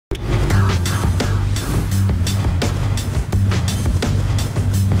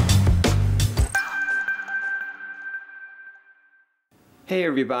Hey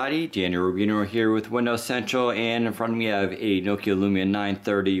everybody, Daniel Rubino here with Windows Central, and in front of me I have a Nokia Lumia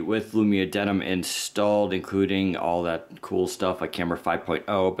 930 with Lumia Denim installed, including all that cool stuff like camera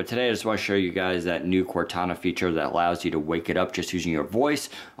 5.0. But today I just want to show you guys that new Cortana feature that allows you to wake it up just using your voice,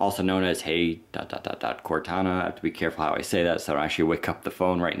 also known as hey ... Cortana. I have to be careful how I say that so I don't actually wake up the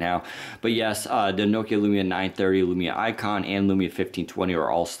phone right now. But yes, the Nokia Lumia 930, Lumia Icon, and Lumia 1520 are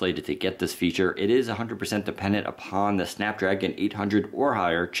all slated to get this feature. It is 100% dependent upon the Snapdragon 800 or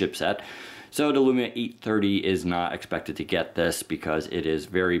higher chipset. So the Lumia 830 is not expected to get this because it is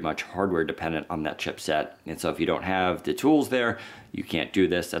very much hardware dependent on that chipset. And so if you don't have the tools there, you can't do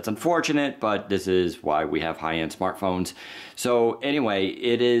this. That's unfortunate, but this is why we have high-end smartphones. So anyway,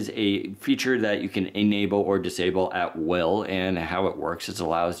 it is a feature that you can enable or disable at will, and how it works is it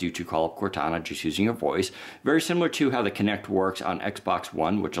allows you to call up Cortana just using your voice. Very similar to how the Kinect works on Xbox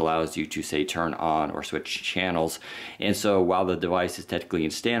One, which allows you to say turn on or switch channels. And so while the device is technically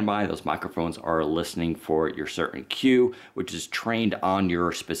in standby, those microphones are listening for your certain cue, which is trained on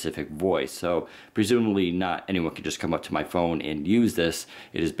your specific voice. So presumably not anyone can just come up to my phone and use this.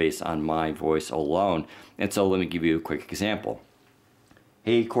 It is based on my voice alone. And so let me give you a quick example.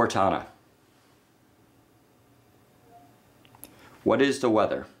 Hey Cortana, what is the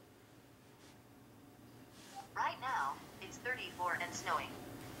weather? Right now, it's 34 and snowing.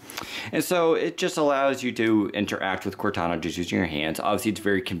 And so it just allows you to interact with Cortana just using your hands. Obviously, it's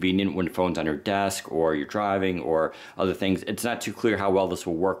very convenient when the phone's on your desk or you're driving or other things. It's not too clear how well this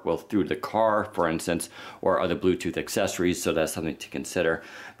will work through the car, for instance, or other Bluetooth accessories, so that's something to consider.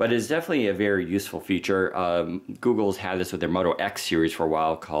 But it's definitely a very useful feature. Google's had this with their Moto X series for a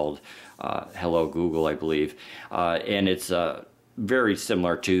while called Hello Google, I believe. And it's very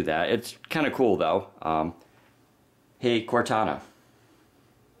similar to that. It's kind of cool, though. Hey, Cortana,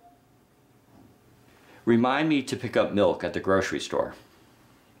 remind me to pick up milk at the grocery store.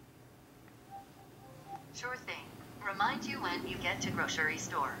 Sure thing. Remind you when you get to grocery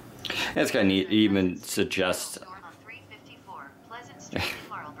store. That's kind of neat. It even suggests. On 354 Pleasant Street in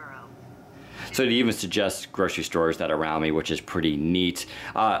Marlborough. So it even suggests grocery stores that are around me, which is pretty neat.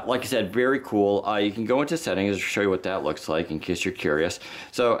 Like I said, very cool. You can go into settings and show you what that looks like in case you're curious.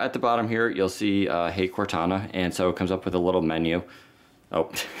 So at the bottom here, you'll see Hey Cortana, and so it comes up with a little menu. Oh,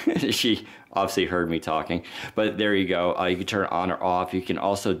 she obviously heard me talking, but there you go. You can turn it on or off. You can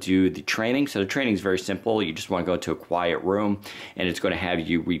also do the training. So the training is very simple. You just want to go to a quiet room, and it's going to have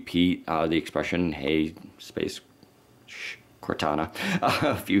you repeat the expression, hey, space, Cortana,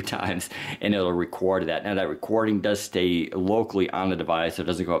 a few times, and it'll record that. Now that recording does stay locally on the device, so it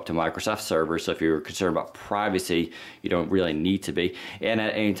doesn't go up to Microsoft servers. So if you're concerned about privacy, you don't really need to be. And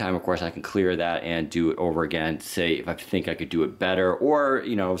at any time, of course, I can clear that and do it over again. Say if I think I could do it better, or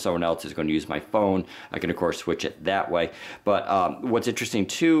if someone else is going to use my phone, I can of course switch it that way. But what's interesting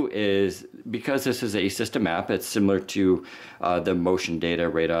too is because this is a system app, it's similar to the Motion Data,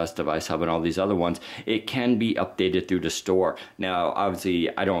 Radars, Device Hub, and all these other ones. It can be updated through the store. Now,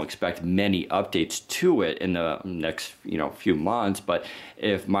 obviously, I don't expect many updates to it in the next, few months, but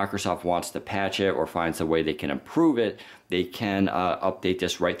if Microsoft wants to patch it or finds a way they can improve it, they can update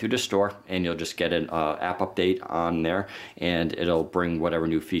this right through the store, and you'll just get an app update on there, and it'll bring whatever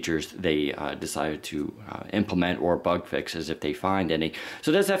new features they decide to implement or bug fixes if they find any.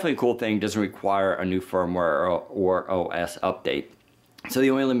 So that's definitely a cool thing. Doesn't require a new firmware or OS update. So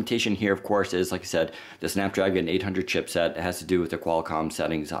the only limitation here, of course, is, like I said, the Snapdragon 800 chipset. It has to do with the Qualcomm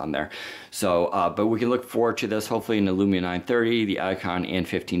settings on there. So, but we can look forward to this hopefully in the Lumia 930, the Icon, and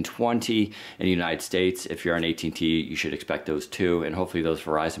 1520 in the United States. If you're on AT&T, you should expect those too, and hopefully those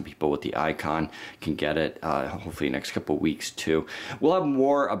Verizon people with the Icon can get it, hopefully next couple weeks too. We'll have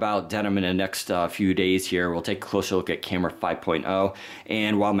more about Denim in the next few days here. We'll take a closer look at camera 5.0,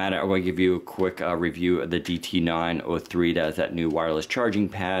 and while I'm at it, I'm going to give you a quick review of the DT903. That is that new wireless charging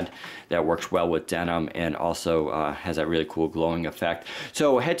pad that works well with Denim and also has that really cool glowing effect.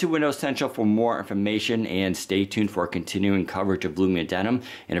 So head to Windows Central for more information, and stay tuned for continuing coverage of Lumia Denim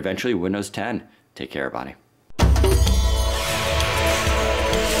and eventually Windows 10. Take care, everybody.